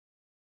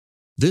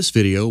This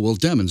video will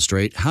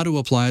demonstrate how to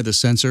apply the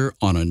sensor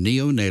on a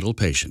neonatal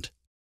patient.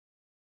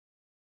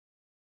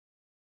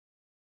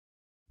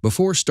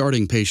 Before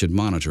starting patient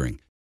monitoring,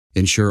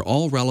 ensure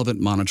all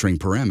relevant monitoring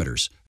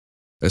parameters,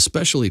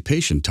 especially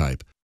patient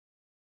type,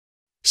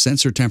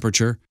 sensor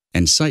temperature,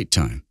 and site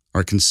time,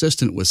 are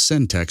consistent with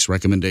Sentec's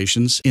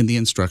recommendations in the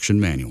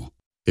instruction manual.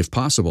 If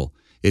possible,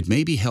 it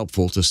may be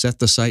helpful to set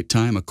the site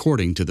time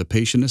according to the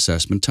patient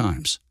assessment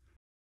times.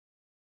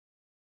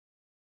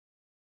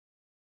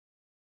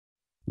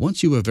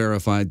 Once you have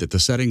verified that the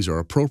settings are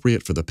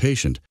appropriate for the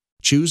patient,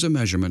 choose a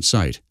measurement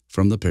site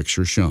from the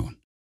picture shown.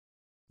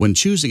 When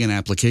choosing an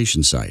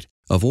application site,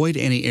 avoid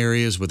any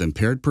areas with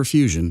impaired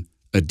perfusion,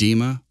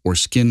 edema, or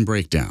skin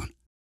breakdown.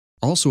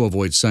 Also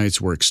avoid sites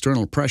where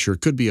external pressure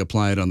could be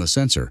applied on the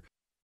sensor.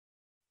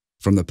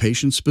 From the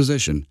patient's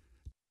position,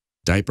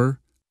 diaper,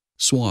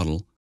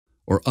 swaddle,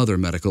 or other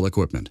medical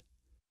equipment.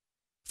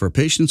 For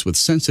patients with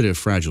sensitive,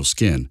 fragile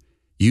skin,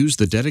 use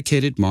the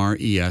dedicated MAR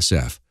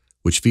ESF,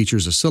 which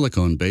features a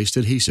silicone-based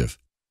adhesive.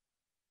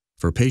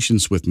 For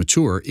patients with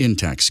mature,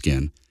 intact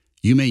skin,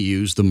 you may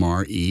use the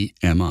MAR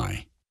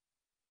EMI.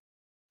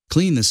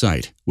 Clean the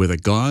site with a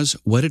gauze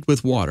wetted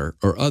with water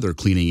or other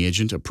cleaning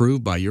agent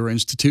approved by your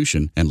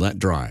institution and let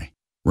dry.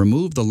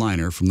 Remove the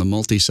liner from the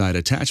multi-site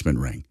attachment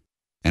ring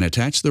and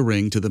attach the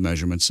ring to the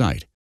measurement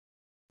site,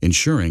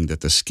 ensuring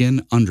that the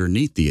skin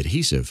underneath the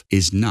adhesive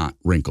is not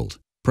wrinkled.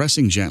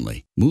 Pressing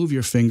gently, move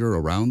your finger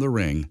around the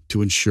ring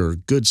to ensure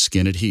good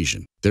skin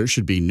adhesion. There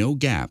should be no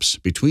gaps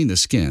between the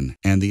skin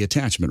and the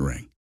attachment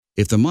ring.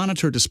 If the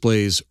monitor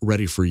displays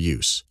 "Ready for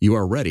use," you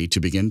are ready to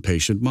begin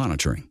patient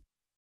monitoring.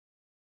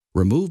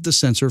 Remove the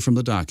sensor from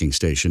the docking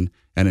station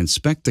and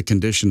inspect the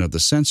condition of the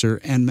sensor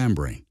and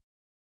membrane.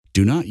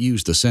 Do not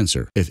use the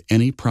sensor if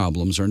any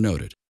problems are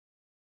noted.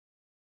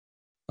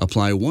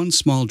 Apply one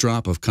small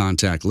drop of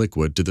contact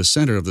liquid to the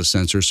center of the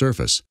sensor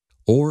surface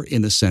or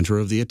in the center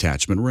of the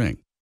attachment ring.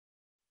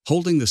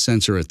 Holding the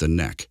sensor at the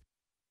neck,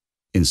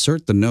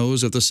 insert the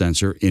nose of the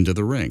sensor into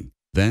the ring.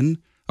 Then,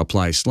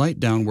 apply slight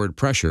downward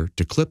pressure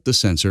to clip the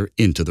sensor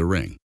into the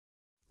ring.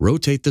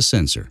 Rotate the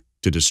sensor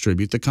to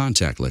distribute the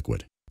contact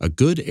liquid. A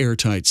good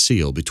airtight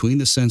seal between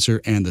the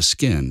sensor and the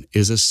skin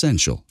is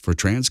essential for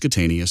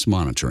transcutaneous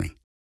monitoring.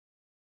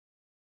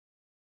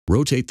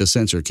 Rotate the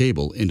sensor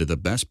cable into the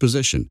best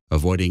position,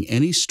 avoiding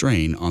any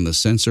strain on the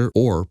sensor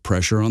or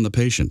pressure on the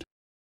patient.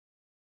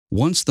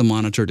 Once the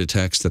monitor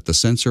detects that the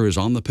sensor is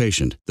on the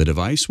patient, the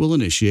device will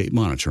initiate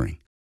monitoring.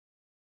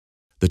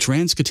 The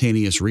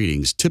transcutaneous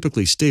readings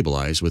typically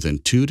stabilize within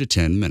 2 to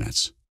 10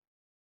 minutes.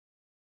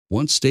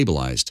 Once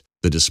stabilized,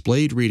 the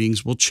displayed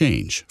readings will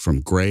change from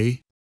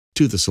gray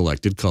to the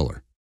selected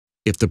color.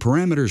 If the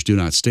parameters do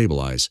not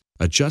stabilize,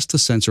 adjust the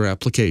sensor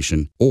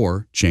application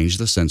or change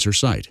the sensor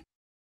site.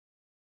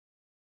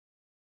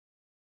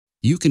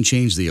 You can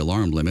change the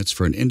alarm limits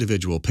for an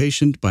individual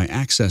patient by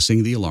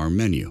accessing the alarm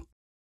menu.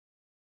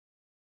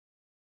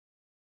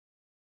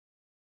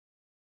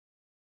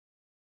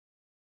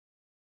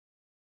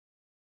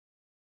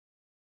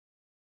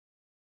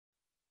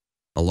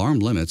 Alarm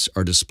limits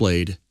are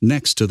displayed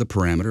next to the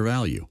parameter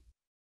value.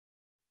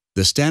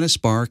 The status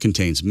bar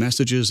contains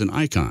messages and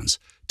icons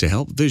to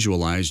help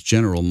visualize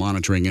general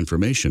monitoring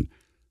information,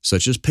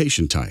 such as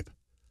patient type,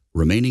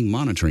 remaining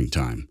monitoring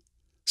time,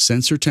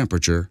 sensor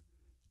temperature,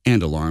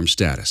 and alarm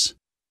status.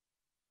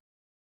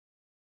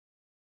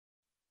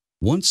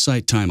 Once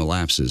site time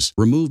elapses,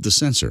 remove the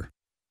sensor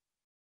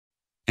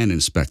and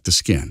inspect the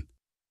skin.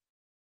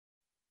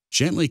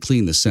 Gently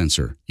clean the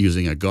sensor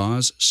using a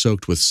gauze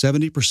soaked with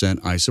 70%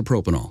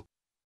 isopropanol.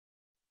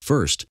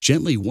 First,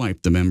 gently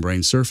wipe the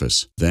membrane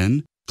surface.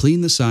 Then,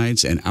 clean the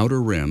sides and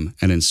outer rim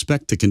and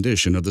inspect the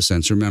condition of the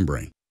sensor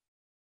membrane.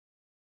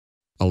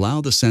 Allow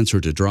the sensor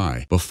to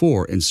dry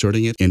before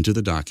inserting it into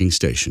the docking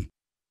station.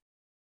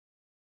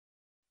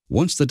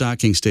 Once the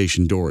docking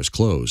station door is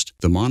closed,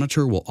 the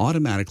monitor will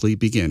automatically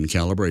begin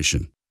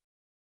calibration.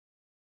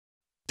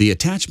 The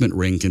attachment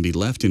ring can be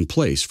left in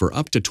place for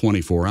up to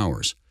 24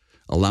 hours,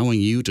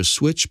 allowing you to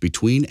switch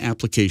between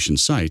application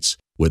sites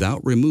without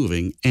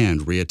removing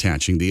and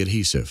reattaching the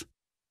adhesive.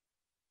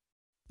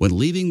 When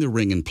leaving the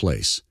ring in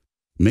place,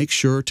 make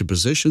sure to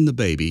position the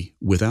baby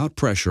without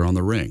pressure on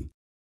the ring.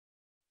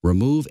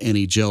 Remove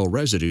any gel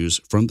residues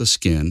from the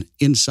skin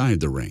inside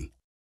the ring.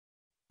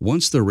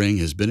 Once the ring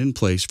has been in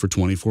place for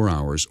 24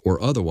 hours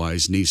or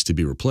otherwise needs to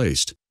be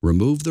replaced,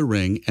 remove the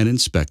ring and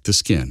inspect the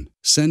skin.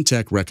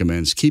 Sentec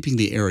recommends keeping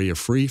the area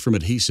free from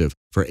adhesive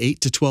for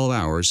 8 to 12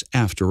 hours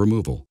after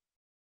removal.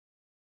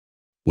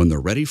 When the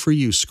Ready for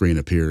Use screen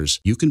appears,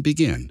 you can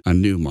begin a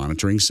new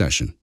monitoring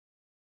session.